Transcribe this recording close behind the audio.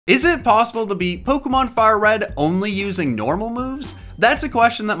Is it possible to beat Pokemon FireRed only using normal moves? That's a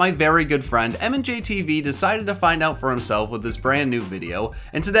question that my very good friend MandJTV decided to find out for himself with this brand new video,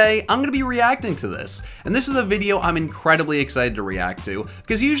 and today I'm going to be reacting to this. And this is a video I'm incredibly excited to react to,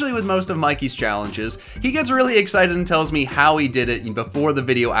 because usually with most of Mikey's challenges, he gets really excited and tells me how he did it before the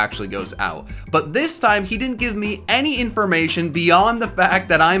video actually goes out. But this time he didn't give me any information beyond the fact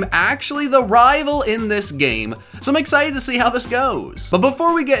that I'm actually the rival in this game, so I'm excited to see how this goes. But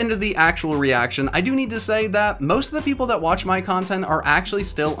before we get into the actual reaction, I do need to say that most of the people that watch my content are actually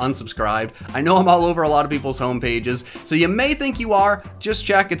still unsubscribed. I know I'm all over a lot of people's homepages, so you may think you are. Just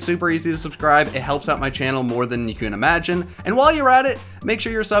check, it's super easy to subscribe. It helps out my channel more than you can imagine. And while you're at it, make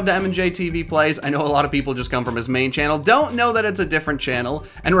sure you're subbed to MandJTV Plays. I know a lot of people just come from his main channel, don't know that it's a different channel.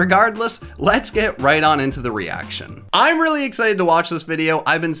 And regardless, let's get right on into the reaction. I'm really excited to watch this video.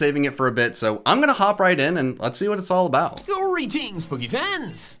 I've been saving it for a bit, so I'm gonna hop right in and let's see what it's all about. Greetings, Pokey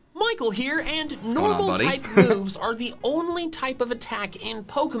fans! Michael here, and normal type moves are the only type of attack in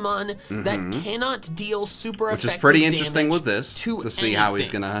Pokemon that cannot deal super effective damage. Which is pretty interesting with this, to see how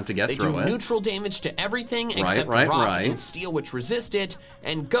he's gonna have to get through it. They do neutral damage to everything except Rock and Steel, which resist it,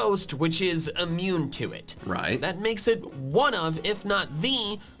 and Ghost, which is immune to it. That makes it one of, if not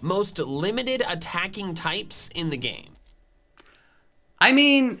the, most limited attacking types in the game. I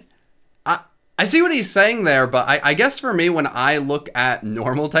mean, I see what he's saying there, but I guess for me, when I look at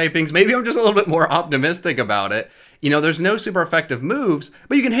normal typings, maybe I'm just a little bit more optimistic about it. You know, there's no super effective moves,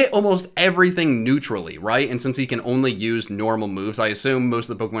 but you can hit almost everything neutrally, right? And since he can only use normal moves, I assume most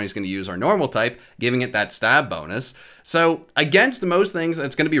of the Pokemon he's going to use are normal type, giving it that stab bonus. So against most things,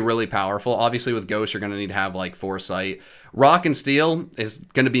 it's going to be really powerful. Obviously with Ghost, you're going to need to have like Foresight. Rock and Steel is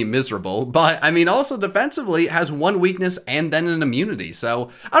going to be miserable, but I mean also defensively it has one weakness and then an immunity.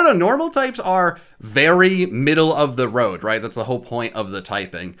 So I don't know, normal types are very middle of the road, right? That's the whole point of the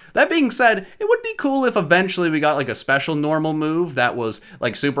typing. That being said, it would be cool if eventually we got like a special normal move that was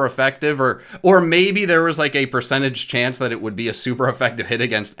like super effective, or maybe there was like a percentage chance that it would be a super effective hit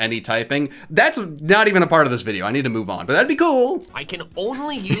against any typing. That's not even a part of this video. I need to move on, but that'd be cool. I can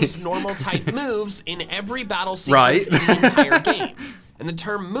only use normal type moves in every battle sequence in the entire game. And the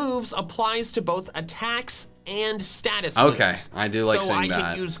term moves applies to both attacks and status moves. Okay, I do like saying that. So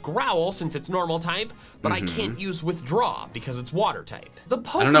I can use Growl since it's normal type, but I can't use Withdraw because it's water type. The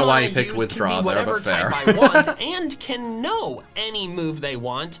Pokemon I don't know why you picked Withdraw can be whatever type I want and can know any move they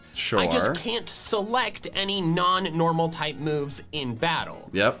want. I just can't select any non-normal type moves in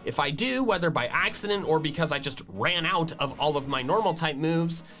battle. If I do, whether by accident or because I just ran out of all of my normal type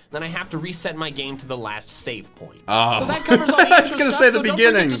moves, then I have to reset my game to the last save point. So that covers all the intro stuff, so don't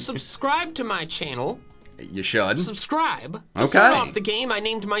forget to subscribe to my channel. You should. Subscribe. To start off the game, I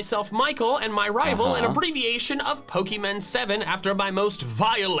named myself Michael and my rival an abbreviation of Pokemon 7 after my most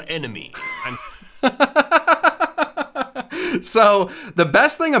vile enemy. So, the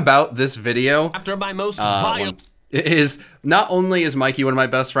best thing about this video after my most vile is not only is Mikey one of my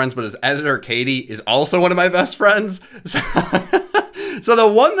best friends, but his editor Katie is also one of my best friends. So the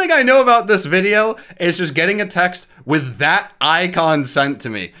one thing I know about this video is just getting a text with that icon sent to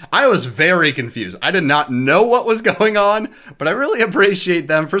me. I was very confused. I did not know what was going on, but I really appreciate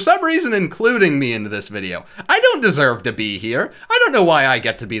them for some reason including me into this video. I don't deserve to be here. I don't know why I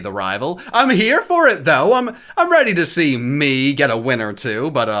get to be the rival. I'm here for it though. I'm ready to see me get a win or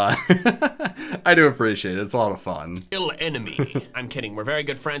two, but I do appreciate it. It's a lot of fun. Ill enemy. I'm kidding. We're very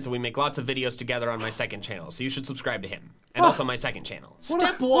good friends and we make lots of videos together on my second channel, so you should subscribe to him. And also my second channel.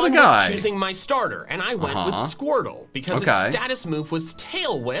 Step 1 was choosing my starter, and I went with Squirtle, because its status move was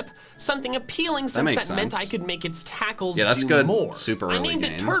Tail Whip, something appealing since that meant I could make its tackles do more. Super early I named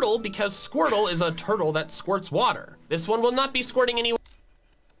it Turtle because Squirtle is a turtle that squirts water. This one will not be squirting any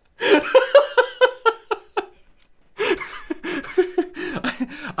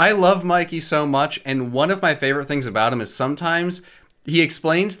I love Mikey so much, and one of my favorite things about him is sometimes he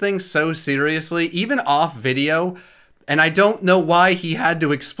explains things so seriously, even off video, and I don't know why he had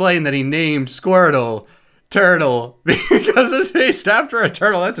to explain that he named Squirtle Turtle because it's based after a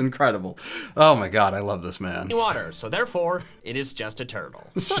turtle. That's incredible. Oh my god, I love this man. Water, so therefore it is just a turtle.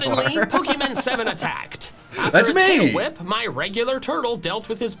 Suddenly, Pokemon 7 attacked. After That's me. Tail Whip, my regular turtle dealt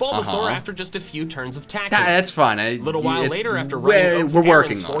with his Bulbasaur after just a few turns of tackling. That's fine. A little while later, after running Oak's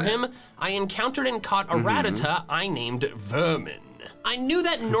errands for him, I encountered and caught a Rattata I named Vermin. I knew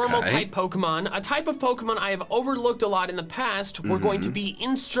that normal type Pokemon, a type of Pokemon I have overlooked a lot in the past, were going to be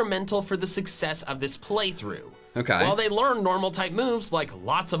instrumental for the success of this playthrough. While they learn normal type moves like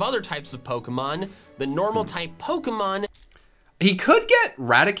lots of other types of Pokemon, the normal type Pokemon He could get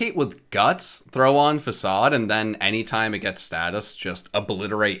Eradicate with Guts, throw on Facade, and then anytime it gets status, just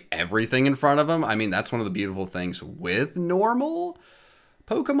obliterate everything in front of him. I mean, that's one of the beautiful things with normal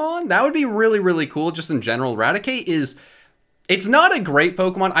Pokemon. That would be really, really cool. Just in general, Eradicate is... It's not a great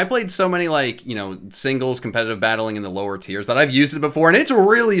Pokemon. I played so many, like, you know, singles competitive battling in the lower tiers that I've used it before, and it's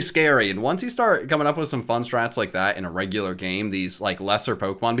really scary. And once you start coming up with some fun strats like that in a regular game, these, like, lesser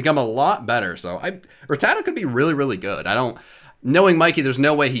Pokemon become a lot better. So Rattata could be really, really good. Knowing Mikey, there's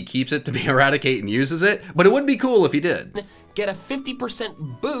no way he keeps it to be Eradicate and uses it, but it would be cool if he did. Get a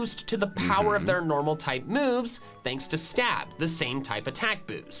 50% boost to the power of their normal type moves, thanks to Stab, the same type attack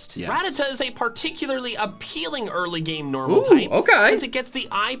boost. Yes. Rattata is a particularly appealing early game normal type, since it gets the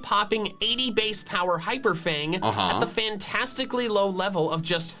eye-popping 80 base power Hyper Fang at the fantastically low level of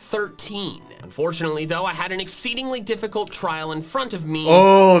just 13. Unfortunately, though, I had an exceedingly difficult trial in front of me.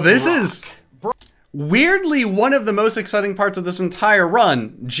 Oh, this is... Weirdly, one of the most exciting parts of this entire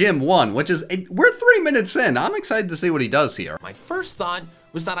run, Gym 1, which is, we're 3 minutes in. I'm excited to see what he does here. My first thought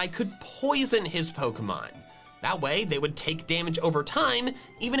was that I could poison his Pokemon. That way, they would take damage over time,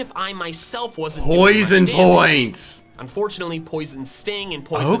 even if I myself wasn't Poison points! Unfortunately, Poison Sting and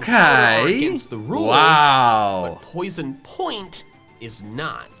Poison Powder are against the rules, but Poison Point is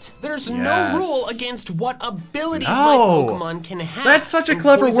not. There's no rule against what abilities my Pokemon can have. That's such a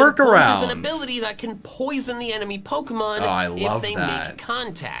clever workaround. Poison is an ability that can poison the enemy Pokemon if they make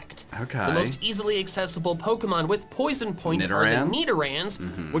contact. The most easily accessible Pokemon with Poison Point are the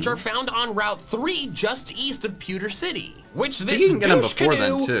Nidorans, which are found on Route 3 just east of Pewter City, which this douche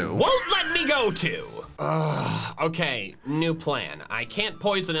canoe won't let me go to. Okay, new plan. I can't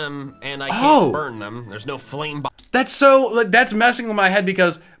poison them, and I can't burn them. There's no flame. That's messing with my head,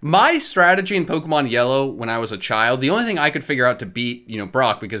 because my strategy in Pokemon Yellow when I was a child, the only thing I could figure out to beat, you know,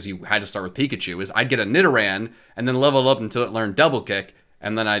 Brock, because you had to start with Pikachu, is I'd get a Nidoran and then level up until it learned Double Kick,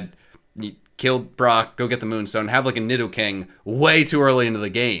 and then I'd kill Brock, go get the Moonstone, have like a Nidoking way too early into the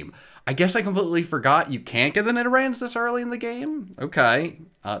game. I guess I completely forgot you can't get the Nidorans this early in the game. Okay,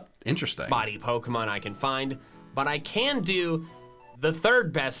 interesting. Body Pokemon I can find, but I can do the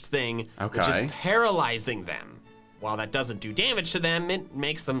third best thing, which is paralyzing them. While that doesn't do damage to them, it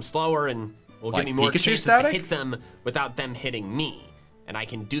makes them slower and will give me more chances to hit them without them hitting me. And I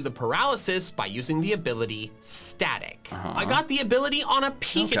can do the paralysis by using the ability Static. I got the ability on a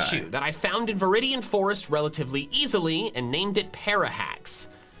Pikachu that I found in Viridian Forest relatively easily and named it Parahax.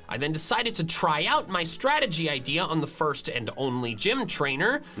 I then decided to try out my strategy idea on the first and only gym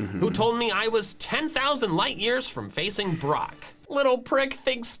trainer, who told me I was 10,000 light years from facing Brock. Little prick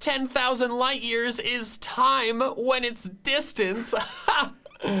thinks 10,000 light years is time when it's distance.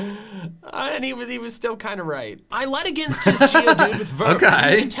 And he was still kind of right. I led against his Geodude with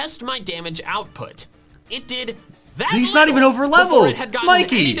Vermin to test my damage output. It did that. He's not even over leveled. It had gotten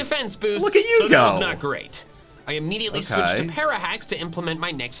any defense boost, look at you so go. that was not great. I immediately switched to Parahax to implement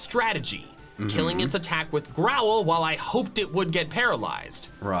my next strategy, killing its attack with Growl while I hoped it would get paralyzed.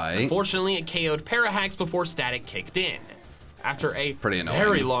 Unfortunately, it KO'd Parahax before Static kicked in. After a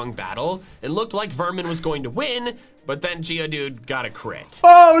very long battle, it looked like Vermin was going to win, but then Geodude got a crit.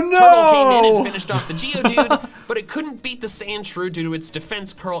 Oh no! Turtle came in and finished off the Geodude, but it couldn't beat the Sandshrew due to its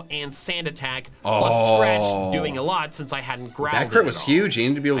Defense Curl and Sand Attack, plus Scratch doing a lot since I hadn't growled. That crit was huge. You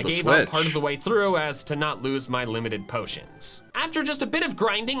need to be able to switch. I gave up part of the way through as to not lose my limited potions. After just a bit of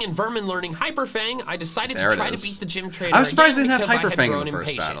grinding and Vermin learning Hyper Fang, I decided to try to beat the gym trainer. I was surprised it didn't have Hyper Fang in the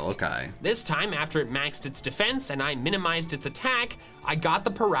first battle. This time, after it maxed its defense and I minimized its attack, I got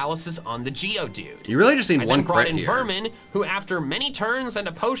the paralysis on the Geodude. You really just need one crit brought in here. Vermin, who after many turns and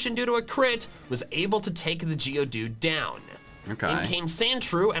a potion due to a crit, was able to take the Geodude down. In came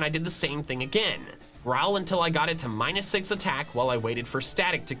Sandshrew, and I did the same thing again. Growl until I got it to -6 attack while I waited for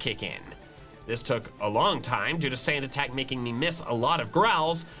Static to kick in. This took a long time due to Sand Attack making me miss a lot of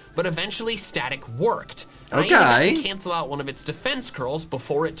growls, but eventually Static worked. And I even got to cancel out one of its defense curls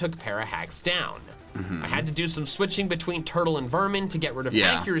before it took Parahax down. I had to do some switching between Turtle and Vermin to get rid of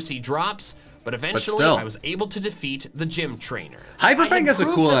accuracy drops, but eventually I was able to defeat the gym trainer. Hyper Fang is a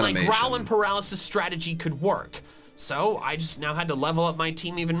cool animation. My Growl and Paralysis strategy could work, so I just now had to level up my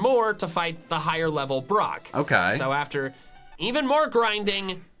team even more to fight the higher level Brock. So after even more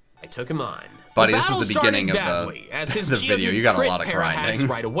grinding, I took him on. Buddy, this is the beginning of the video. You got a lot of grinding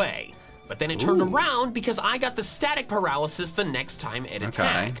right away, but then it turned around because I got the Static Paralysis the next time it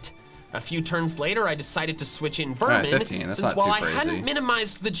attacked. A few turns later, I decided to switch in Vermin, since while I hadn't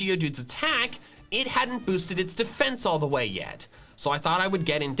minimized the Geodude's attack, it hadn't boosted its defense all the way yet, so I thought I would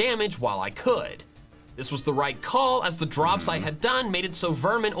get in damage while I could. This was the right call, as the drops I had done made it so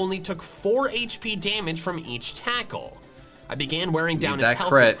Vermin only took 4 HP damage from each tackle. I began wearing down its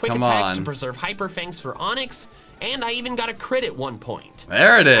health with quick attacks to preserve Hyper Fangs for Onix, and I even got a crit at one point.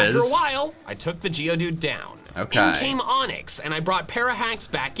 There it is. After a while, I took the Geodude down. Okay. In came Onix, and I brought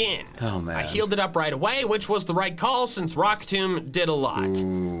Parahax back in. Oh, man. I healed it up right away, which was the right call since Rock Tomb did a lot.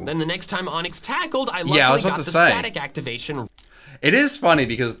 Ooh. Then the next time Onix tackled, I luckily got the static activation. It is funny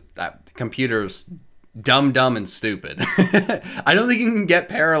because that computer's dumb and stupid. I don't think you can get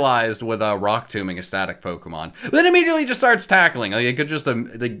paralyzed with a Rock Tombing a static Pokemon. Then immediately just starts tackling. Like, it could just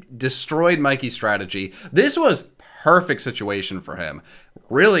destroyed Mikey's strategy. This was perfect situation for him.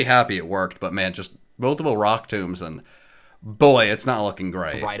 Really happy it worked, but man, just multiple Rock Tombs and boy, it's not looking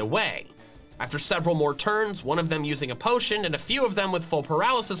great. Right away. After several more turns, one of them using a potion and a few of them with full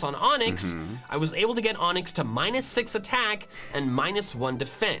paralysis on Onix, I was able to get Onix to -6 attack and -1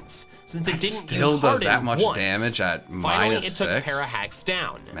 defense, since it didn't still use does Harden that much once. damage at Finally, -6. it took Parahax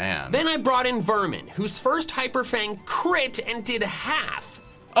down. Man. Then I brought in Vermin, whose first Hyper Fang crit and did half.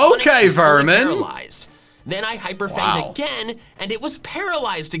 Okay, Onix was fully Vermin. Paralyzed. Then I Hyper Fanged again, and it was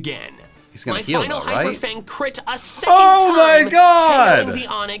paralyzed again. He's gonna my heal final though, right? Hyper Fang crit a second Oh time, my god! handling the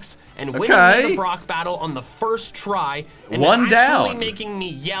Onix and winning the Brock battle on the first try, and actually down. making me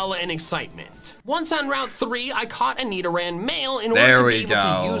yell in excitement. Once on Route 3, I caught a Nidoran male in order to be able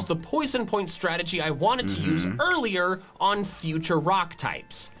to use the Poison Point strategy I wanted to use earlier on future rock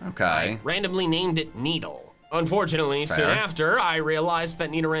types. Okay. I randomly named it Needle. Unfortunately, soon after, I realized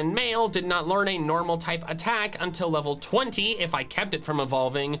that Nidoran male did not learn a normal type attack until level 20 if I kept it from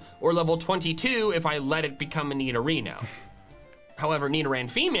evolving, or level 22 if I let it become a Nidorino. However, Nidoran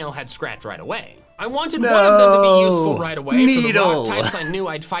female had Scratch right away. I wanted one of them to be useful right away for the rock types I knew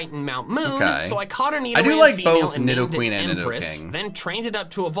I'd fight in Mount Moon, so I caught a Nidoran female and named it Empress, then trained it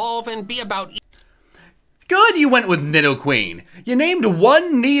up to evolve and be about Good, you went with Nidoqueen. You named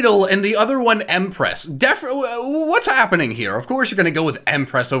one Needle and the other one Empress. What's happening here? Of course you're gonna go with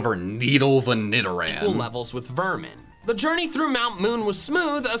Empress over Needle the Nidoran. Equal levels with Vermin. The journey through Mount Moon was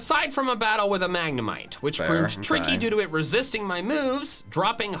smooth, aside from a battle with a Magnemite, which proved tricky due to it resisting my moves,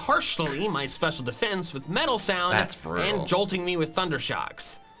 dropping harshly my special defense with Metal Sound, and jolting me with Thunder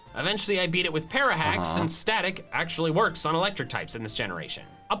Shocks. Eventually I beat it with Parahax, since Static actually works on electric types in this generation.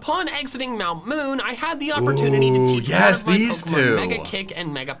 Upon exiting Mount Moon, I had the opportunity to teach one of my Pokemon Mega Kick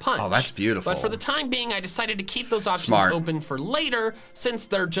and Mega Punch. Oh, that's beautiful. But for the time being, I decided to keep those options open for later, since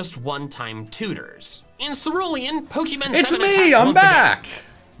they're just one-time tutors. In Cerulean, Pokemon 7 It's me, attacked I'm once back! Again.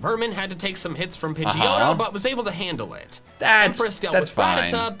 Vermin had to take some hits from Pidgeotto, but was able to handle it. Empress dealt with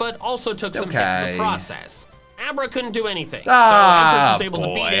Rattata, but also took some hits in the process. Abra couldn't do anything, so Empress was able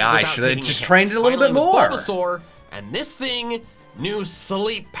to beat it I should have just trained it a little bit more. Bulbasaur, and this thing knew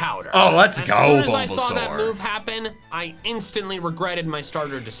Sleep Powder. Oh, let's go, Bulbasaur. As soon as I saw that move happen, I instantly regretted my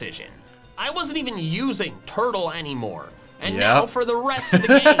starter decision. I wasn't even using Turtle anymore. And now, for the rest of the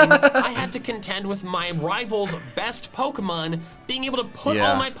game, I had to contend with my rival's best Pokemon being able to put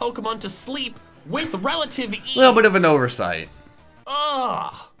all my Pokemon to sleep with relative ease. A little bit of an oversight.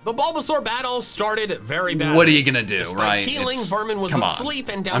 Ugh. The Bulbasaur battle started very badly. What are you gonna do, Despite healing, Vermin was asleep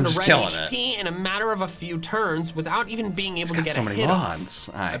and down to red HP in a matter of a few turns without even being able to get a hit off.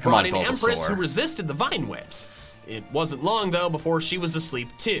 I brought in Empress, who resisted the Vine Whips. It wasn't long, though, before she was asleep,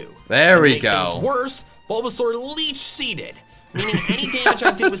 too. There we go. To make things worse, Bulbasaur leech-seeded, meaning any damage I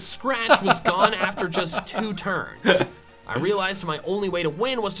did with Scratch was gone after just 2 turns. I realized my only way to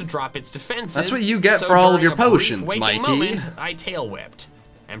win was to drop its defenses. That's what you get for all of your potions, Mikey. Moment, I tail whipped.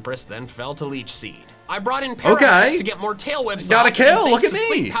 Empress then fell to Leech Seed. I brought in Parahax to get more tail whips. Got a kill, look at me.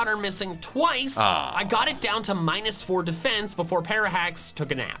 Sleep Powder missing twice, I got it down to -4 defense before Parahax took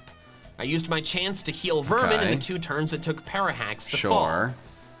a nap. I used my chance to heal Vermin in the 2 turns it took Parahax to fall.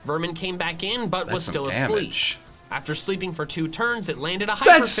 Vermin came back in, but was still asleep. After sleeping for 2 turns, it landed a Hyper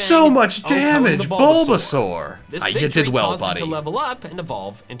Fang. That's so much damage, Bulbasaur. This victory caused it to level up and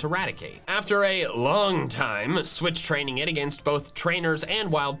evolve into Raticate. After a long time switch training it against both trainers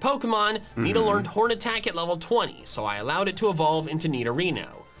and wild Pokemon, Nita learned Horn Attack at level 20, so I allowed it to evolve into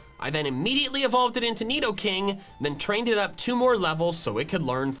Nidorino. I then immediately evolved it into Nidoking, then trained it up 2 more levels so it could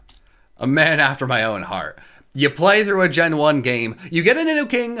learn. A man after my own heart. You play through a Gen 1 game, you get a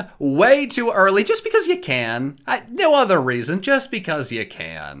Nidoking way too early just because you can. No other reason, just because you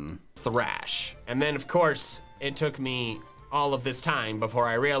can. Thrash. And then, of course, it took me all of this time before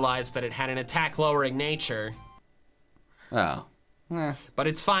I realized that it had an attack-lowering nature. Oh. But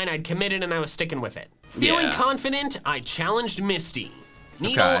it's fine, I'd committed and I was sticking with it. Feeling confident, I challenged Misty.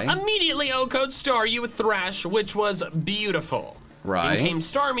 Needle immediately O-code Staryu with Thrash, which was beautiful. Right. Then came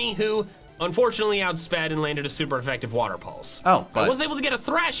Starmie, who unfortunately outsped and landed a super effective Water Pulse. Oh, but I was able to get a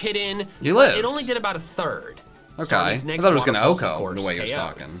Thrash hit in, you lived. It only did about 1/3. Okay. I thought it was gonna Oko the way he was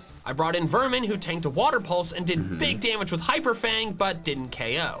talking. I brought in Vermin, who tanked a Water Pulse and did big damage with Hyper Fang, but didn't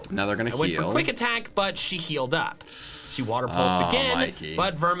KO. Now they're gonna heal. I went for Quick Attack, but she healed up. She Water Pulsed again, Mikey.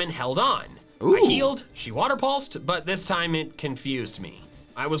 but Vermin held on. Ooh. I healed, she Water Pulsed, but this time it confused me.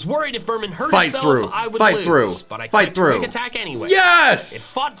 I was worried if Vermin hurt itself, I would lose, but I clicked Quick Attack anyway. Yes!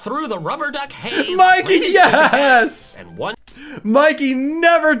 It fought through the Rubber Duck Haze. Mikey, yes! And won. Mikey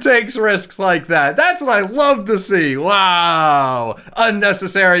never takes risks like that. That's what I love to see. Wow.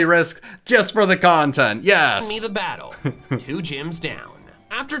 Unnecessary risk just for the content. Yes. Me the battle. 2 gyms down.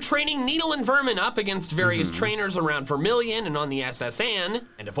 After training Needle and Vermin up against various trainers around Vermilion and on the SSN,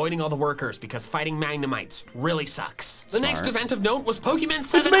 and avoiding all the workers because fighting Magnemites really sucks. The next event of note was Pokemon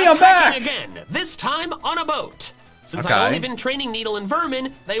 7 attacking again, this time on a boat. Since I've only been training Needle and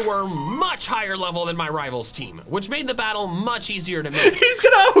Vermin, they were much higher level than my rivals' team, which made the battle much easier to make. He's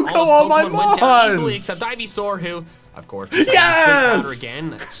gonna Oko all my Pokemon went down easily except Ivysaur, who, of course, powder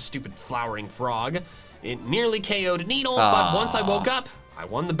again, that stupid flowering frog. It nearly KO'd Needle, but once I woke up, I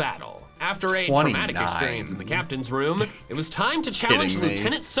won the battle. After a traumatic experience in the captain's room, it was time to challenge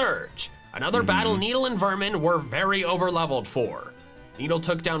Lieutenant Surge. Another battle Needle and Vermin were very overleveled for. Needle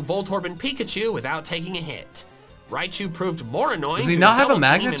took down Voltorb and Pikachu without taking a hit. Raichu proved more annoying. Does he not have a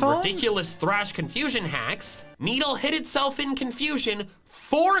Magneton? Ridiculous Thrash confusion hacks. Needle hit itself in confusion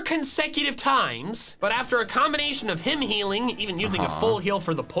 4 consecutive times, but after a combination of him healing, even using a full heal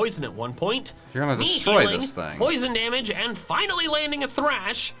for the poison at one point, you're gonna destroy this thing. Poison damage, and finally landing a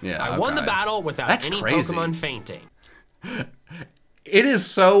Thrash, I won the battle without any Pokemon fainting. It is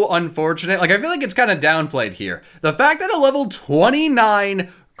so unfortunate. Like, I feel like it's kind of downplayed here. The fact that a level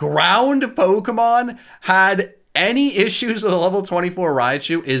 29 ground Pokemon had any issues with a level 24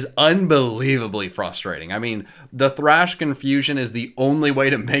 Raichu is unbelievably frustrating. I mean, the Thrash confusion is the only way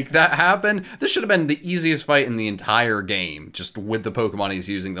to make that happen. This should have been the easiest fight in the entire game, just with the Pokemon he's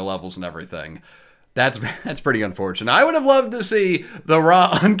using, the levels and everything. That's pretty unfortunate. I would have loved to see the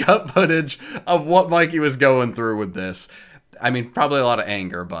raw, uncut footage of what Mikey was going through with this. I mean, probably a lot of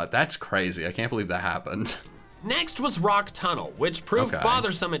anger, but that's crazy. I can't believe that happened. Next was Rock Tunnel, which proved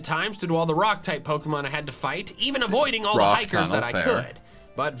bothersome at times due to all the Rock-type Pokemon I had to fight, even avoiding all the hikers that I could.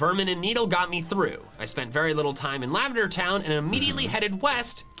 But Vermin and Needle got me through. I spent very little time in Lavender Town and immediately headed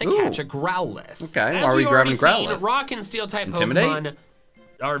west to catch a Growlithe. Okay, as are we grabbing Growlithe? Growlithe? Rock and Steel-type Pokemon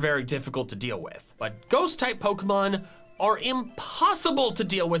are very difficult to deal with, but Ghost-type Pokemon are impossible to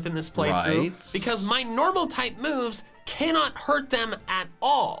deal with in this playthrough because my normal-type moves cannot hurt them at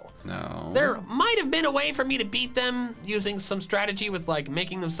all. No. There might have been a way for me to beat them using some strategy with like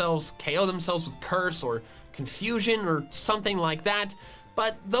making themselves KO themselves with Curse or Confusion or something like that,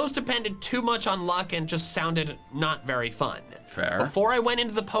 but those depended too much on luck and just sounded not very fun. Fair. Before I went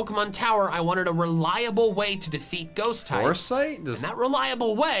into the Pokemon Tower, I wanted a reliable way to defeat Ghost types. Foresight? And that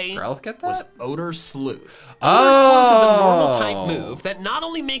reliable way was Odor Sleuth. Oh! Odor Sleuth is a normal type move that not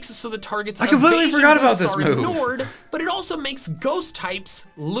only makes it so the target's evasion boosts are ignored, but it also makes Ghost types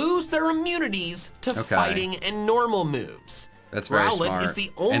lose their immunities to fighting and normal moves. That's very smart. Growlithe is the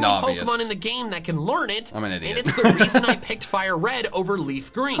only Pokemon in the game that can learn it, I'm an idiot. and it's the reason I picked FireRed over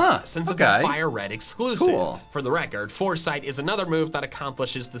Leaf Green, since it's a FireRed exclusive. Cool. For the record, Foresight is another move that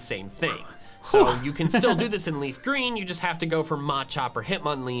accomplishes the same thing. So you can still do this in Leaf Green, you just have to go for Machop or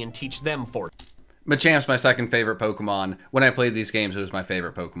Hitmonlee and teach them Foresight. Machamp's my second favorite Pokemon. When I played these games, it was my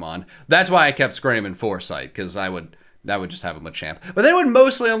favorite Pokemon. That's why I kept screaming Foresight, because that would just have a Machamp. But they would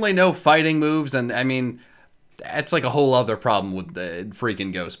mostly only know fighting moves, and I mean, that's like a whole other problem with the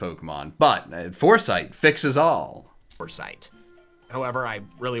freaking ghost Pokemon. But Foresight fixes all. Foresight. However, I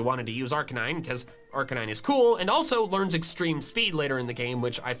really wanted to use Arcanine because Arcanine is cool and also learns extreme speed later in the game,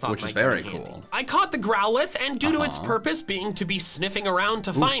 which I thought might be handy. Cool. I caught the Growlithe, and due to its purpose being to be sniffing around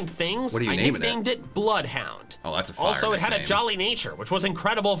to find things, I nicknamed it Bloodhound. Oh, that's a fire Also, it had a jolly nature, which was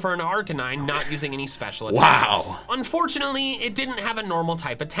incredible for an Arcanine not using any special attacks. Unfortunately, it didn't have a normal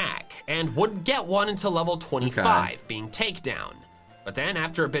type attack, and wouldn't get one until level 25, being Takedown. But then,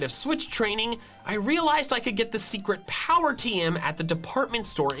 after a bit of switch training, I realized I could get the secret Power TM at the department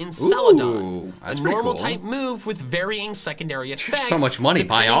store in Celadon. That's a normal type move with varying secondary effects. So much money,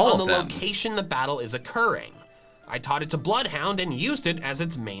 buy all of them. Depending on the location the battle is occurring. I taught it to Bloodhound and used it as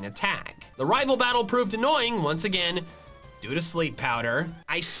its main attack. The rival battle proved annoying once again, due to sleep powder.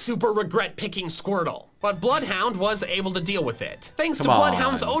 I super regret picking Squirtle. But Bloodhound was able to deal with it. Thanks to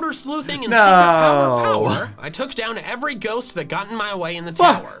Bloodhound's odor sleuthing and secret power, I took down every ghost that got in my way in the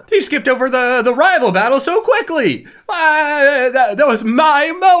tower. He skipped over the rival battle so quickly. That was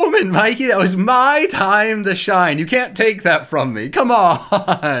my moment, Mikey. That was my time to shine. You can't take that from me. Come on.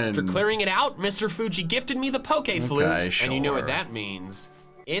 After clearing it out, Mr. Fuji gifted me the Poke Flute, and you know what that means.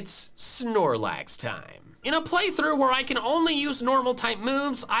 It's Snorlax time. In a playthrough where I can only use normal type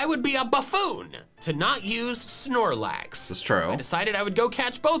moves, I would be a buffoon to not use Snorlax. That's true. I decided I would go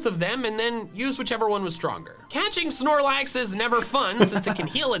catch both of them and then use whichever one was stronger. Catching Snorlax is never fun since it can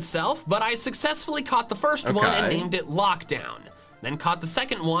heal itself, but I successfully caught the first one and named it Lockdown. Then caught the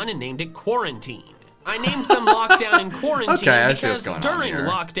second one and named it Quarantine. I named them Lockdown and Quarantine because during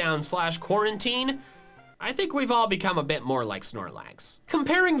Lockdown/Quarantine, I think we've all become a bit more like Snorlax.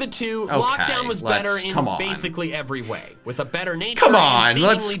 Comparing the two, Lockdown was better in basically every way, with a better nature and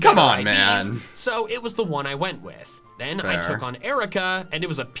seemingly better IVs, so it was the one I went with. Then I took on Erica, and it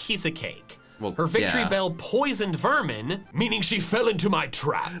was a piece of cake. Her victory bell poisoned Vermin, meaning she fell into my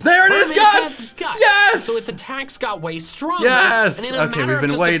trap. There it is, Guts! Yes! So its attacks got way stronger. Yes! And in a matter of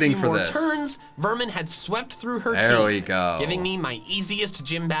just a few more turns, Vermin had swept through her team, giving me my easiest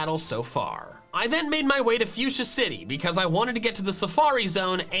gym battle so far. I then made my way to Fuchsia City because I wanted to get to the Safari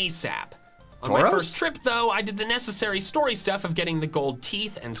Zone ASAP. On my first trip, though, I did the necessary story stuff of getting the gold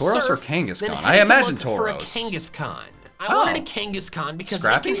teeth and Tauros surf, or Kangaskhan? then I imagine Tauros. For a Tauros. Kangaskhan. I wanted a Kangaskhan because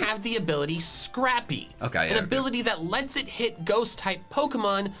it can have the ability Scrappy, an ability that lets it hit ghost-type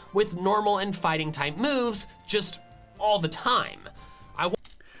Pokemon with normal and fighting-type moves just all the time.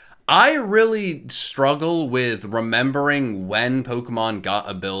 I really struggle with remembering when Pokemon got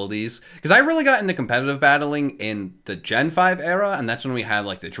abilities, because I really got into competitive battling in the Gen 5 era, and that's when we had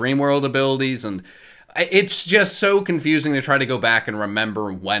like the Dream World abilities, and it's just so confusing to try to go back and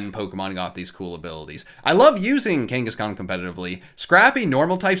remember when Pokemon got these cool abilities. I love using Kangaskhan competitively. Scrappy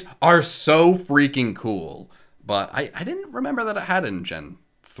normal types are so freaking cool, but I didn't remember that it had it in Gen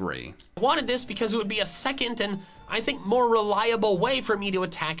 3. I wanted this because it would be a second and I think more reliable way for me to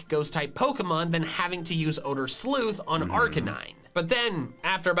attack ghost-type Pokemon than having to use Odor Sleuth on Arcanine. But then,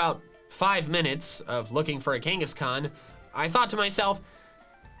 after about 5 minutes of looking for a Kangaskhan, I thought to myself,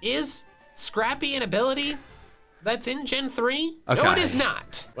 is Scrappy an ability that's in Gen 3? No, it is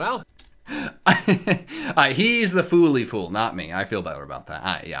not. Well, he's the fooly fool, not me. I feel better about that.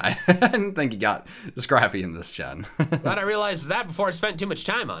 I didn't think he got Scrappy in this gen. Glad I realized that before I spent too much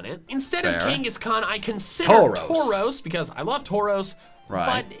time on it. Instead of Kangaskhan, I considered Tauros because I love Tauros,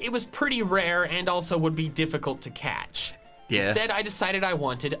 but it was pretty rare and also would be difficult to catch. Instead, I decided I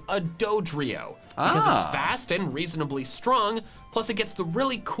wanted a Dodrio because it's fast and reasonably strong, plus it gets the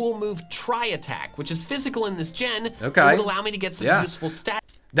really cool move Tri-Attack, which is physical in this gen, and would allow me to get some useful stats.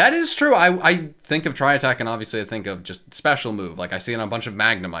 That is true. I think of Tri-Attack, and obviously I think of just special move. Like I see it on a bunch of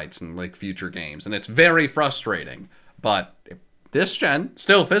Magnemites in like future games, and it's very frustrating. But this gen,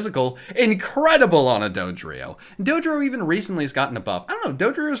 still physical, incredible on a Dodrio. And Dodrio even recently has gotten a buff. I don't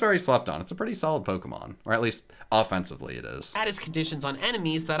know, Dodrio is very slept on. It's a pretty solid Pokemon, or at least offensively it is. That is conditions on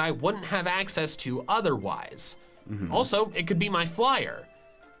enemies that I wouldn't have access to otherwise. Also, it could be my flyer,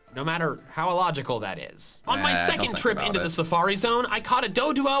 no matter how illogical that is. On my second trip into the Safari Zone, I caught a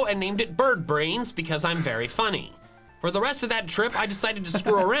Doduo and named it Bird Brains because I'm very funny. For the rest of that trip, I decided to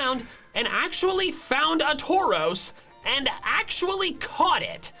screw around and actually found a Tauros and actually caught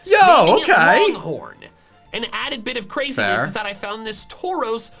it. Naming it Longhorn. An added bit of craziness is that I found this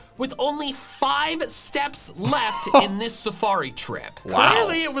Tauros with only 5 steps left in this safari trip.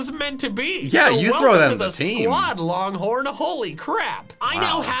 Clearly it was meant to be. Yeah, so you throw that in the team. Squad, Longhorn. Holy crap. I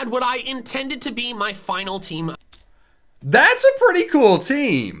now had what I intended to be my final team. That's a pretty cool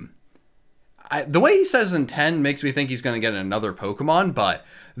team. The way he says in 10 makes me think he's going to get another Pokemon, but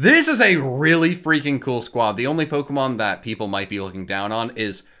this is a really freaking cool squad. The only Pokemon that people might be looking down on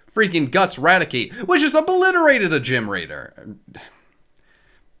is freaking Guts Raticate, which just obliterated a gym leader,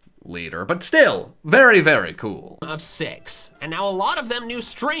 but still, very, very cool. Of 6, and now a lot of them knew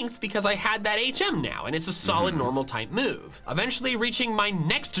Strength because I had that HM now, and it's a solid normal type move. Eventually reaching my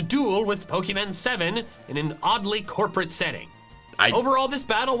next duel with Pokemon 7 in an oddly corporate setting. Overall, this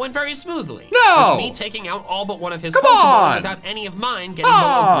battle went very smoothly. With me taking out all but one of his Pokemon without any of mine getting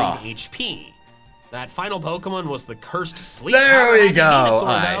below green HP. That final Pokemon was the cursed sleep There we go.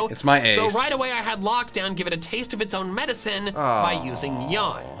 Venusaur, it's my ace. So right away I had Lockdown give it a taste of its own medicine by using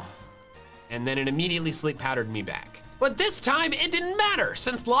Yawn. And then it immediately sleep powdered me back. But this time, it didn't matter,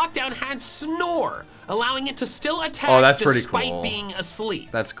 since Lockdown had Snore, allowing it to still attack despite being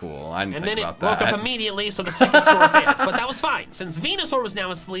asleep. That's cool. I didn't think about that. And then it woke up immediately, so the second Snore failed. But that was fine, since Venusaur was now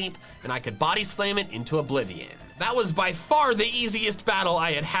asleep, and I could body slam it into oblivion. That was by far the easiest battle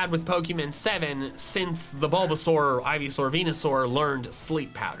I had had with Pokemon 7 since the Bulbasaur, Ivysaur, Venusaur learned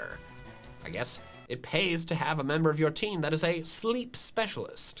Sleep Powder. I guess it pays to have a member of your team that is a sleep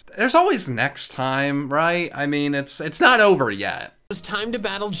specialist. There's always next time, right? I mean, it's not over yet. It was time to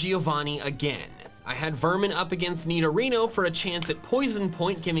battle Giovanni again. I had Vermin up against Nidorino for a chance at Poison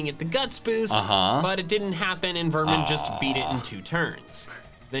Point, giving it the Guts boost, but it didn't happen and Vermin just beat it in 2 turns.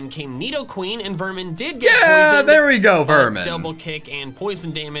 Then came Nidoqueen, and Vermin did get poisoned. Yeah, there we go, Vermin. Double kick and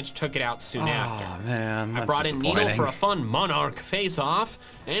poison damage took it out soon after. Oh, man, that's I brought in Needle for a fun Monarch face-off,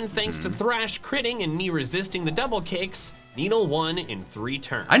 and thanks to Thrash critting and me resisting the double kicks, Needle won in 3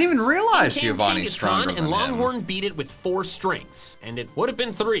 turns. I didn't even realize Giovanni's stronger than him. And Longhorn beat it with 4 strengths, and it would have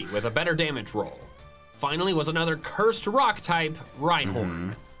been 3 with a better damage roll. Finally was another cursed rock type,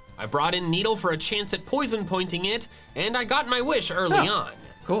 Rhyhorn. I brought in Needle for a chance at poison pointing it, and I got my wish early on.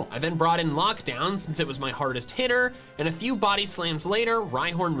 Cool. I then brought in Lockdown since it was my hardest hitter, and a few body slams later,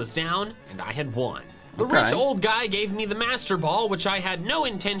 Rhyhorn was down, and I had won. The rich old guy gave me the Master Ball, which I had no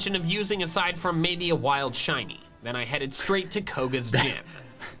intention of using aside from maybe a wild shiny. Then I headed straight to Koga's gym.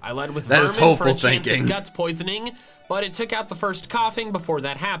 I led with Vermin for a chance at Guts poisoning, but it took out the first coughing before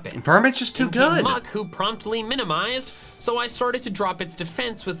that happened. Vermin's just too good. Muck, who promptly minimized, so I started to drop its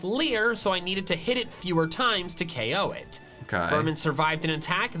defense with Leer, so I needed to hit it fewer times to KO it. Vermin survived an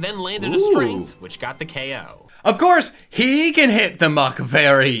attack, then landed a strength, which got the KO. Of course, he can hit the Muck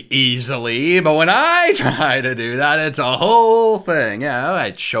very easily, but when I try to do that, it's a whole thing. Yeah, all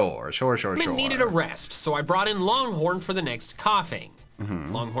right, sure. Vermin needed a rest, so I brought in Longhorn for the next coughing.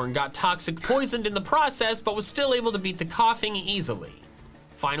 Longhorn got toxic poisoned in the process, but was still able to beat the coughing easily.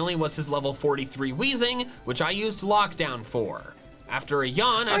 Finally was his level 43 Wheezing, which I used Lockdown for. After a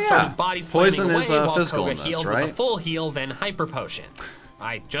yawn, I started body slamming away while Koga healed with a full heal, then Hyper Potion.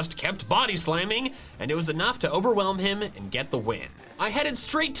 I just kept body slamming, and it was enough to overwhelm him and get the win. I headed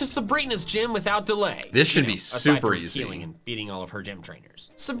straight to Sabrina's gym without delay. This should be super easy. Healing and beating all of her gym trainers.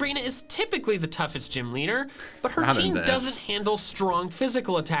 Sabrina is typically the toughest gym leader, but her team doesn't handle strong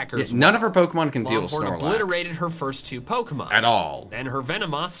physical attackers. None of her Pokemon can deal with Snorlax. Longhorn obliterated her first 2 Pokemon. At all. Then her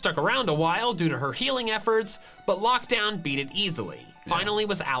Venomoth stuck around a while due to her healing efforts, but Lockdown beat it easily. Finally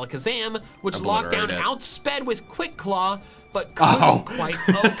was Alakazam, which Lockdown outsped with Quick Claw, but couldn't quite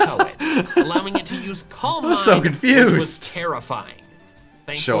OHKO it, allowing it to use Calm Mind, which was terrifying.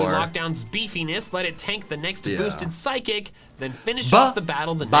 Thankfully, Lockdown's beefiness let it tank the next boosted Psychic, then finish off the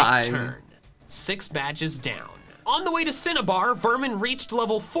battle the next turn. 6 badges down. On the way to Cinnabar, Vermin reached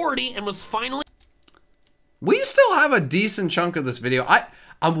level 40 and was finally... We still have a decent chunk of this video.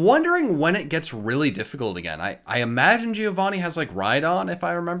 I'm wondering when it gets really difficult again. I imagine Giovanni has like Rhydon, if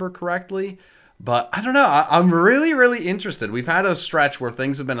I remember correctly. But I don't know. I'm really interested. We've had a stretch where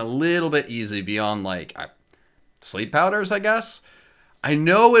things have been a little bit easy beyond like sleep powders, I guess. I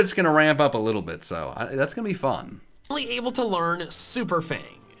know it's going to ramp up a little bit, so that's going to be fun. Able to learn Super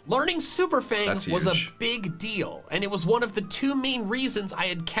Fang. Learning Super Fang was a big deal, and it was one of the 2 main reasons I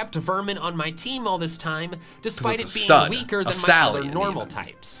had kept Vermin on my team all this time, despite it being weaker than my other normal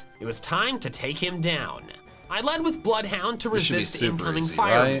types. It was time to take him down. I led with Bloodhound to resist incoming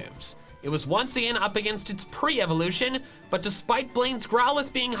fire moves. It was once again up against its pre-evolution, but despite Blaine's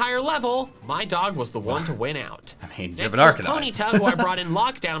Growlithe being higher level, my dog was the one to win out. Next was Ponyta, who I brought in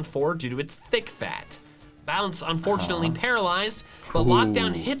Lockdown for due to its thick fat. Bounce unfortunately paralyzed, but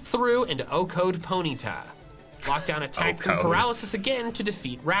Lockdown hit through and OHKO'd Ponyta. Lockdown attacked through Paralysis again to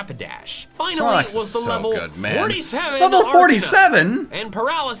defeat Rapidash. Finally was the level 47. Level 47? And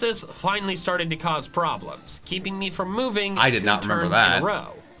Paralysis finally started to cause problems, keeping me from moving 2 turns in a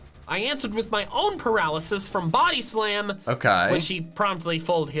row. I answered with my own Paralysis from Body Slam, which he promptly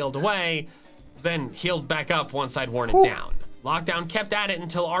full healed away, then healed back up once I'd worn it down. Lockdown kept at it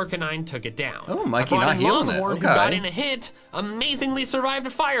until Arcanine took it down. Oh, Mikey not healing it. Who got in a hit, amazingly survived a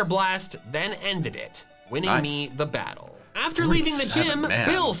Fire Blast, then ended it, winning me the battle. After leaving the gym,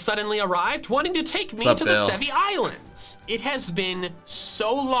 Bill suddenly arrived, wanting to take me to the Sevi Islands. It has been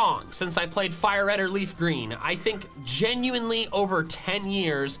so long since I played FireRed or Leaf Green, I think genuinely over 10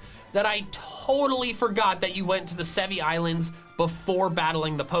 years, that I totally forgot that you went to the Sevi Islands before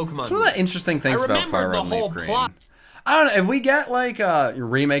battling the Pokemon. That's one of the interesting things about FireRed and Leaf Green. I don't know, if we get like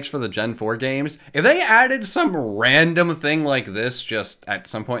remakes for the Gen 4 games, if they added some random thing like this just at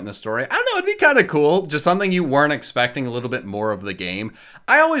some point in the story, I don't know, it'd be kind of cool. Just something you weren't expecting, a little bit more of the game.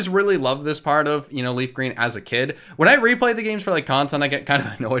 I always really loved this part of, you know, Leaf Green as a kid. When I replay the games for like content, I get kind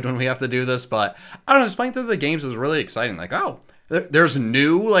of annoyed when we have to do this, but I don't know, just playing through the games is really exciting. Like, oh, there's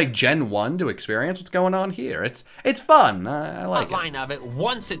new like Gen 1 to experience what's going on here. It's fun. I like it. Line of it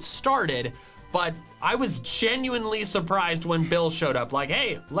once it started, but I was genuinely surprised when Bill showed up. Like,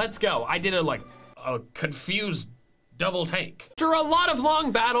 hey, let's go. I did a confused double take. After a lot of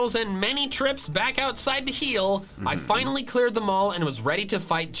long battles and many trips back outside to heal, I finally cleared them all and was ready to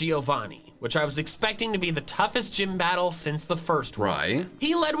fight Giovanni, which I was expecting to be the toughest gym battle since the first one. Right.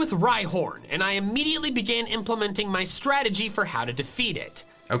 He led with Rhyhorn, and I immediately began implementing my strategy for how to defeat it.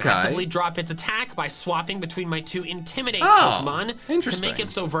 Okay. Massively drop its attack by swapping between my two Intimidate Pokemon to make it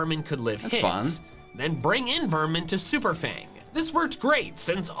so Vermin could live hits. Fun. Then bring in Vermin to Super Fang. This worked great,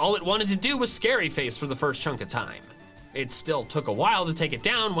 since all it wanted to do was Scary Face for the first chunk of time. It still took a while to take it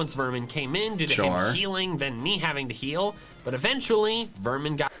down once Vermin came in due to him healing, then me having to heal, but eventually,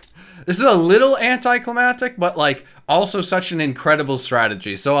 Vermin got... This is a little anticlimactic, but like also such an incredible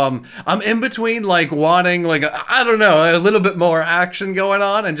strategy. So I'm in between like wanting like, I don't know, a little bit more action going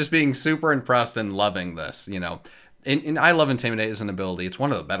on and just being super impressed and loving this, you know. And I love Intimidate as an ability. It's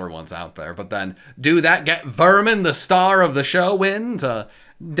one of the better ones out there. But then do that get Vermin, the star of the show, win to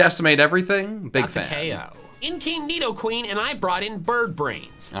decimate everything? Big fan. KO. In came Nidoqueen, and I brought in Bird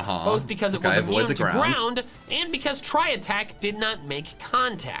Brains. Both because it was immune to ground, and because Tri-Attack did not make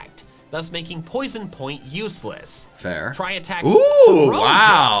contact, thus making Poison Point useless. Fair. Tri-Attack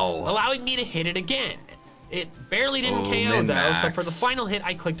wow! allowing me to hit it again. It barely didn't KO though, so for the final hit,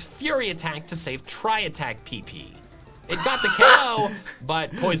 I clicked Fury Attack to save Tri-Attack PP. It got the KO,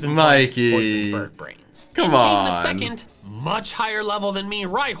 but Poison Point, Poison Bird Brains. Come on. The second, much higher level than me,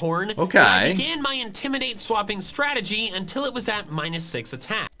 Rhyhorn. Okay. I began my Intimidate swapping strategy until it was at -6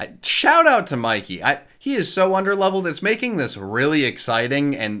 attack. Shout out to Mikey. He is so underleveled. It's making this really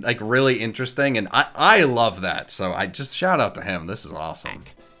exciting and like really interesting, and I love that. So I just shout out to him. This is awesome.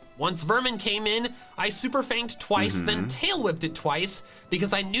 Once Vermin came in, I Super Fanged twice, then Tail Whipped it twice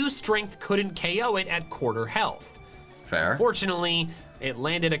because I knew Strength couldn't KO it at quarter health. Fair. Unfortunately, it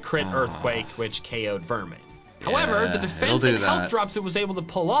landed a crit Earthquake, which KO'd Vermin. However, the defense and health drops it was able to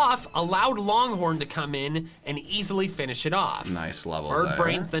pull off allowed Longhorn to come in and easily finish it off. Nice level Bird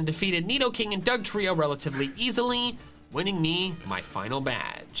Brains then defeated Nidoking and Dugtrio relatively easily, winning me my final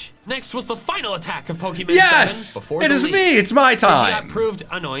badge. Next was the final attack of Pokemon 7 before it is me, it's my time. Got proved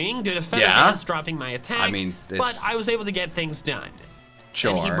annoying due to Featherbands dropping my attack, but I was able to get things done.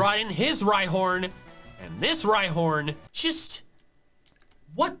 Sure. And he brought in his Rhyhorn, and this Rhyhorn just...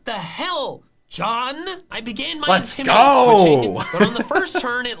 What the hell, John? I began my Intimidate switching, but on the first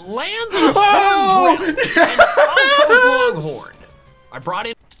turn, it lands on a Horn Drill, and out goes Longhorn. I brought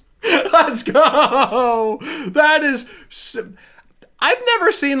in... Let's go! That is... I've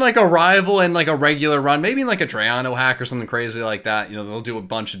never seen like a rival in like a regular run, maybe in like a Triano hack or something crazy like that, you know, they'll do a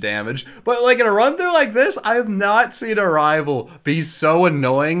bunch of damage. But like in a run through like this, I have not seen a rival be so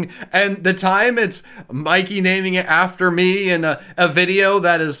annoying. And the time it's Mikey naming it after me in a video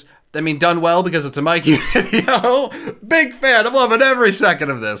that is, I mean, done well because it's a Mikey video. Big fan. I'm loving every second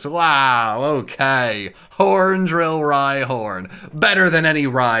of this. Wow. Okay. Horn Drill Rhyhorn. Better than any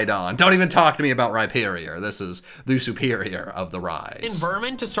Rhydon. Don't even talk to me about Rhyperior. This is the superior of the Rhys. In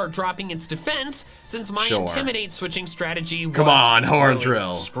Vermin to start dropping its defense since my Intimidate switching strategy was Horn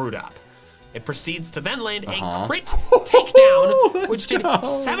Drill. Screwed up. It proceeds to then land a crit takedown, which did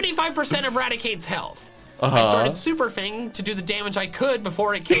 75% of Raticate's health. I started Super Fang to do the damage I could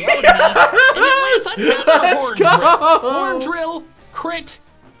before it KO'd me, and it lands another Horn Drill. Horn Drill, crit,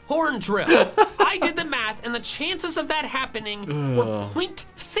 Horn Drill. I did the math, and the chances of that happening were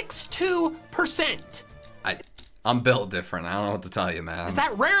 0.62%. I'm built different. I don't know what to tell you, man. Is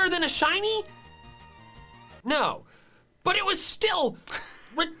that rarer than a shiny? No, but it was still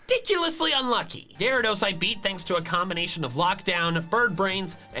ridiculously unlucky. Gyarados I beat thanks to a combination of Lockdown, Bird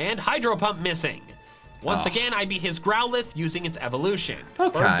Brains, and Hydro Pump missing. Once again, I beat his Growlithe using its evolution.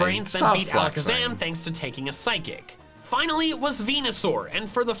 Bird Brains then beat Alakazam thanks to taking a Psychic. Finally, it was Venusaur, and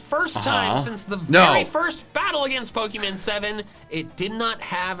for the first time since the very first battle against Pokemon 7, it did not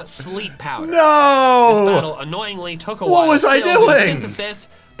have Sleep Powder. No! This battle annoyingly took a while. What was I doing? Synthesis,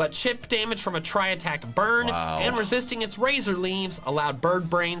 but chip damage from a Tri-Attack burn and resisting its Razor Leaves allowed Bird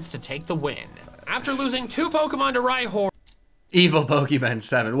Brains to take the win. After losing 2 Pokemon to Rhyhorn, Evil Pokemon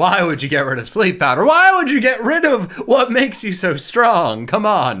 7, why would you get rid of Sleep Powder? Why would you get rid of what makes you so strong? Come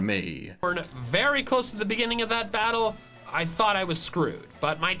on, me. Very close to the beginning of that battle, I thought I was screwed,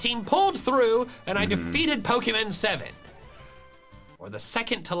 but my team pulled through and I defeated Pokemon 7. For the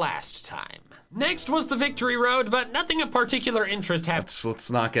second to last time. Next was the victory road, but nothing of particular interest happened. Let's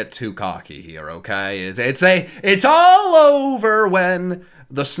not get too cocky here, okay? It's all over when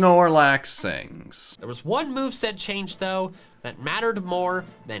the Snorlax sings. There was one moveset change, though, that mattered more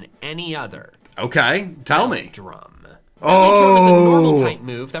than any other. Okay, tell me. Drum. Belly Drum is a normal type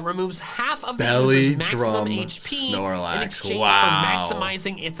move that removes half of the user's maximum HP Snorlax. in exchange for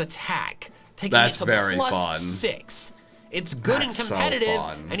maximizing its attack, taking it to +6. It's good and competitive,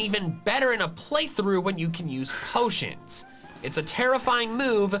 and even better in a playthrough when you can use potions. It's a terrifying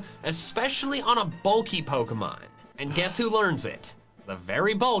move, especially on a bulky Pokemon. And guess who learns it? The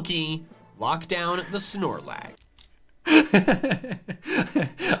very bulky Lockdown the Snorlax.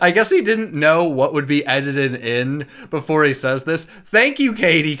 I guess he didn't know what would be edited in before he says this. Thank you,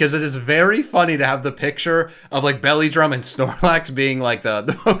 Katie, because it is very funny to have the picture of like Belly Drum and Snorlax being like the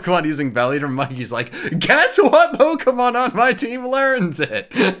Pokemon using Belly Drum. Mikey's like, guess what Pokemon on my team learns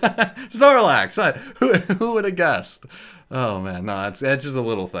it? Snorlax. Who would have guessed? Oh man, no, it's just a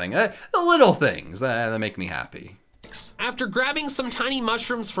little thing. The little things that make me happy. After grabbing some tiny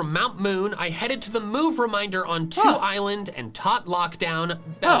mushrooms from Mount Moon, I headed to the move reminder on 2 Island and taught Lockdown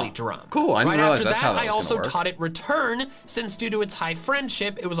Belly Drum. Cool, I didn't realize that's how that was I also gonna work. taught it Return, since due to its high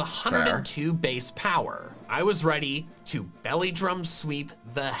friendship, it was 102 base power. I was ready to Belly Drum sweep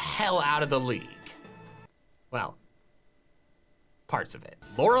the hell out of the league. Well, parts of it.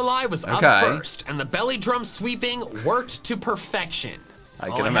 Lorelei was up first, and the Belly Drum sweeping worked to perfection. I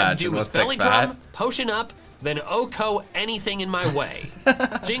can imagine. All I had to do was Belly Drum, Potion Up, then OHKO anything in my way.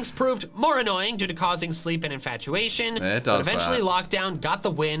 Jinx proved more annoying due to causing sleep and infatuation, but eventually Lockdown got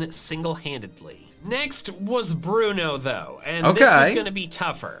the win single-handedly. Next was Bruno, though, and this was gonna be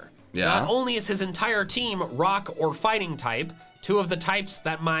tougher. Not only is his entire team rock or fighting type, 2 of the types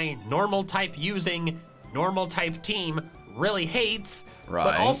that my normal type using normal type team really hates,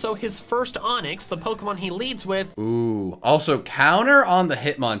 but also his first Onix, the Pokemon he leads with. Ooh, also counter on the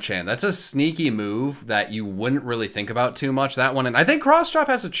Hitmonchan. That's a sneaky move that you wouldn't really think about too much. That one, and I think Cross Drop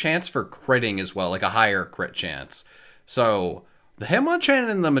has a chance for critting as well, like a higher crit chance. So the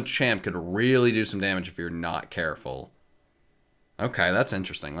Hitmonchan and the Machamp could really do some damage if you're not careful. Okay, that's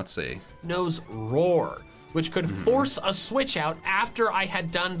interesting. Let's see. Knows Roar, which could force a switch out after I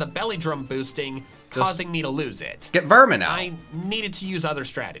had done the Belly Drum boosting, causing me to lose it. Get Vermin out. I needed to use other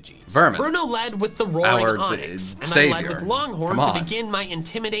strategies. Vermin. Bruno led with the Roaring Onix, and I led with Longhorn to begin my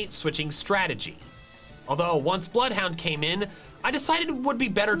Intimidate switching strategy. Although once Bloodhound came in, I decided it would be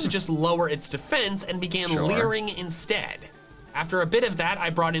better to just lower its defense and began leering instead. After a bit of that, I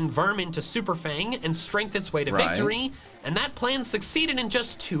brought in Vermin to Super Fang and strength its way to victory, and that plan succeeded in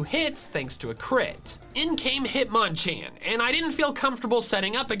just 2 hits thanks to a crit. In came Hitmonchan, and I didn't feel comfortable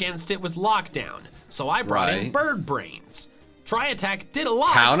setting up against it with Lockdown, so I brought in Bird Brains. Tri-Attack did a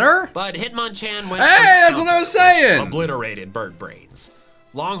lot, but Hitmonchan went that's what I was saying! Obliterated Bird Brains.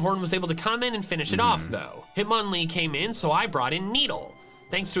 Longhorn was able to come in and finish it off, though. Hitmonlee came in, so I brought in Needle.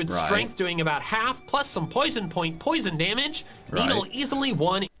 Thanks to its strength doing about half, plus some poison damage, Needle easily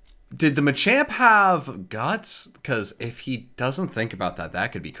won. Did the Machamp have guts? Because if he doesn't think about that,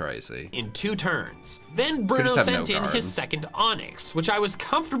 that could be crazy. In 2 turns. Then Bruno sent in his second Onix, which I was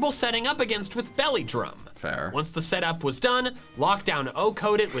comfortable setting up against with Belly Drum. Fair. Once the setup was done, Lockdown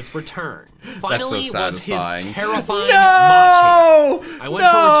OHKO'd it with Return. Finally was his terrifying Machamp. I went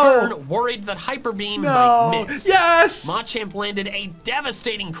for Return, worried that Hyper Beam might miss. Machamp landed a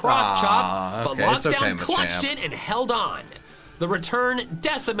devastating cross chop, but Lockdown clutched it and held on. The Return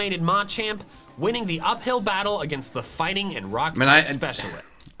decimated Machamp, winning the uphill battle against the fighting and rock type specialist.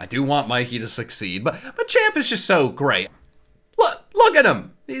 I do want Mikey to succeed, but Machamp is just so great. Look at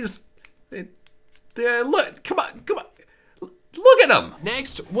him. He's look, come on. Look at him.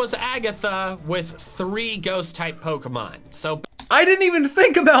 Next was Agatha with 3 ghost type Pokemon. So I didn't even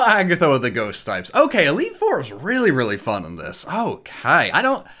think about Agatha with the ghost types. Okay, Elite Four was really fun in this. Okay, I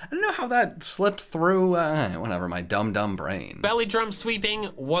don't know how that slipped through. Whatever, my dumb brain. Belly Drum sweeping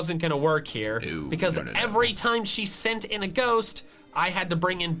wasn't gonna work here because every time she sent in a ghost, I had to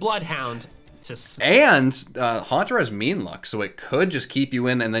bring in Bloodhound. And Haunter has Mean Luck, so it could just keep you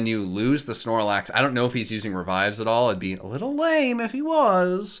in and then you lose the Snorlax. I don't know if he's using revives at all. It'd be a little lame if he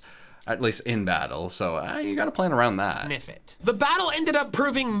was. At least in battle, so you gotta plan around that. The battle ended up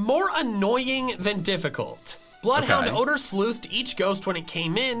proving more annoying than difficult. Bloodhound Odor sleuthed each ghost when it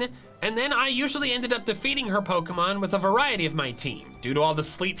came in, and then I usually ended up defeating her Pokemon with a variety of my team, due to all the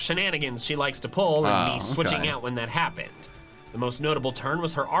sleep shenanigans she likes to pull and me switching out when that happened. The most notable turn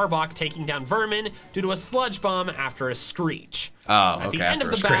was her Arbok taking down Vermin due to a Sludge Bomb after a Screech. At the end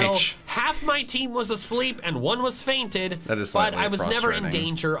of the battle, half my team was asleep and one was fainted, but I was never in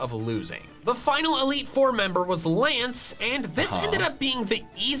danger of losing. The final Elite Four member was Lance, and this ended up being the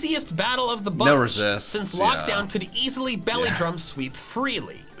easiest battle of the bunch, no resist, since Lockdown could easily Belly Drum sweep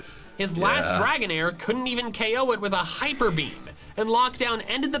freely. His last Dragonair couldn't even KO it with a Hyper Beam, and Lockdown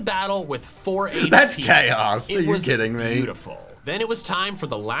ended the battle with 4 HP. That's chaos. Are you kidding me? Beautiful. Then it was time for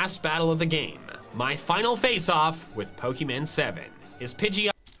the last battle of the game. My final face-off with Pokemon 7. His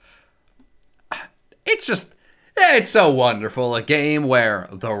Pidgeot. It's just, it's so wonderful. A game where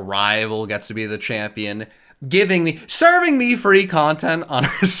the rival gets to be the champion, serving me free content on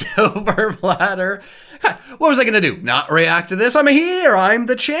a silver platter. What was I gonna do? Not react to this? I'm here. I'm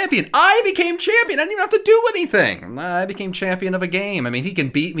the champion. I became champion. I didn't even have to do anything. I became champion of a game. I mean, he can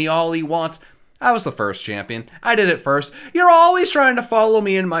beat me all he wants. I was the first champion. I did it first. You're always trying to follow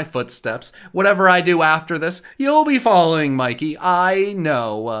me in my footsteps. Whatever I do after this, you'll be following, Mikey. I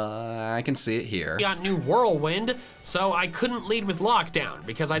know. I can see it here. Got new Whirlwind, so I couldn't lead with Lockdown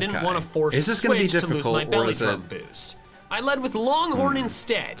because I didn't want to force a switch to lose my Belly Drum boost. I led with Longhorn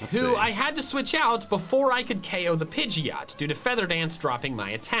instead, who I had to switch out before I could KO the Pidgeot due to Feather Dance dropping my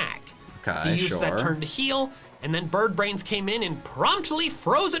attack. He used that turn to heal, and then Bird Brains came in and promptly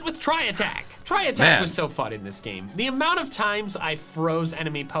froze it with Tri-Attack. Tri-Attack was so fun in this game. The amount of times I froze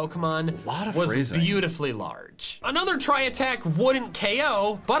enemy Pokemon was beautifully large. Another Tri-Attack wouldn't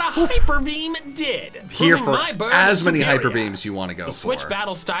KO, but a Hyper Beam did. Here for as many Hyper Beams you want to go for. The switch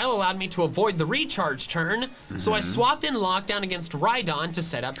battle style allowed me to avoid the recharge turn, so I swapped in Lockdown against Rhydon to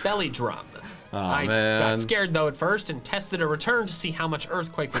set up Belly Drum. I got scared though at first and tested a return to see how much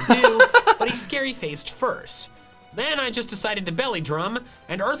Earthquake would do, but he scary faced first. Then I just decided to Belly Drum,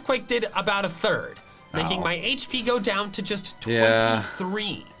 and Earthquake did about a third, making my HP go down to just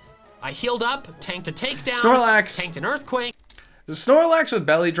 23. I healed up, tanked a takedown, tanked an Earthquake. Snorlax with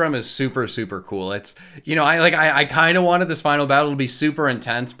Belly Drum is super, super cool. It's, you know, I kind of wanted this final battle to be super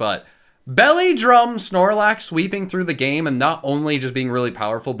intense, but Belly Drum Snorlax sweeping through the game and not only just being really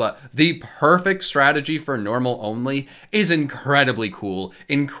powerful, but the perfect strategy for normal only is incredibly cool,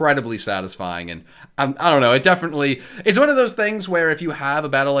 incredibly satisfying, and I don't know, it's one of those things where if you have a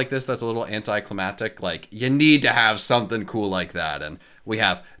battle like this that's a little anticlimactic, like, you need to have something cool like that, and we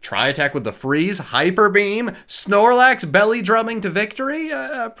have Tri-Attack with the Freeze, Hyper Beam, Snorlax Belly Drumming to victory,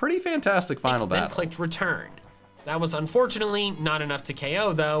 a pretty fantastic final battle. Then clicked Return. That was unfortunately not enough to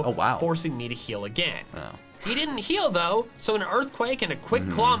KO though, forcing me to heal again. He didn't heal though, so an Earthquake and a Quick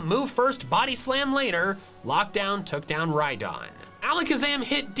Claw move first, Body Slam later, Lockdown took down Rhydon. Alakazam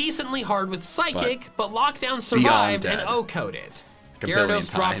hit decently hard with Psychic, but Lockdown survived and O-coded it.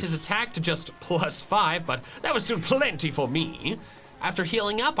 Gyarados dropped his attack to just +5, but that was still plenty for me. After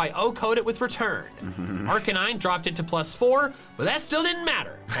healing up, I O-coded it with Return. Arcanine dropped it to +4, but that still didn't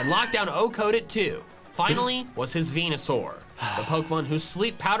matter, and Lockdown O-coded it too. Finally was his Venusaur, the Pokemon whose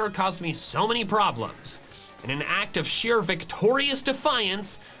sleep powder caused me so many problems. In an act of sheer victorious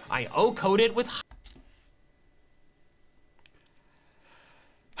defiance, I O-coded it with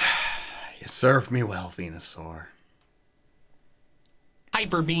You served me well, Venusaur.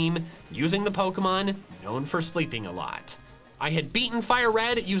 Hyper Beam, using the Pokemon known for sleeping a lot. I had beaten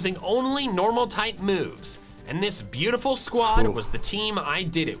FireRed using only normal type moves, and this beautiful squad was the team I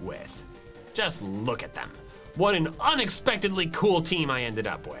did it with. Just look at them. What an unexpectedly cool team I ended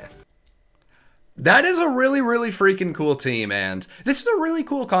up with. That is a really, really freaking cool team, and this is a really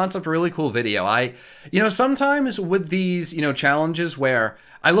cool concept, really cool video. You know, sometimes with these, you know, challenges where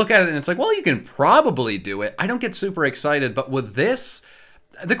I look at it and it's like, well, you can probably do it. I don't get super excited, but with this,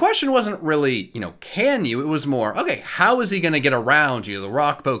 the question wasn't really, you know, can you? It was more, okay, how is he going to get around you? The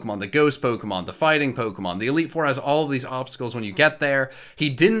rock Pokemon, the ghost Pokemon, the fighting Pokemon. The Elite Four has all of these obstacles when you get there. He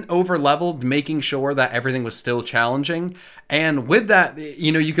didn't over-level, making sure that everything was still challenging. And with that,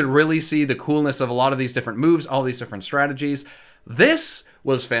 you know, you could really see the coolness of a lot of these different moves, all these different strategies. This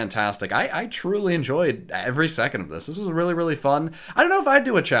was fantastic. I truly enjoyed every second of this. This was really, really fun. I don't know if I'd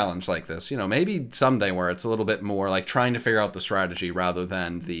do a challenge like this. You know, maybe someday where it's a little bit more like trying to figure out the strategy rather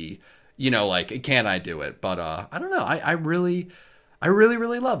than the, you know, like, can I do it? But I don't know. I really,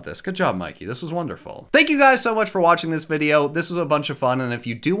 really love this. Good job, Mikey. This was wonderful. Thank you guys so much for watching this video. This was a bunch of fun. And if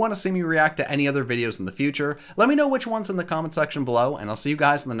you do want to see me react to any other videos in the future, let me know which ones in the comment section below. And I'll see you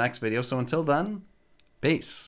guys in the next video. So until then, peace.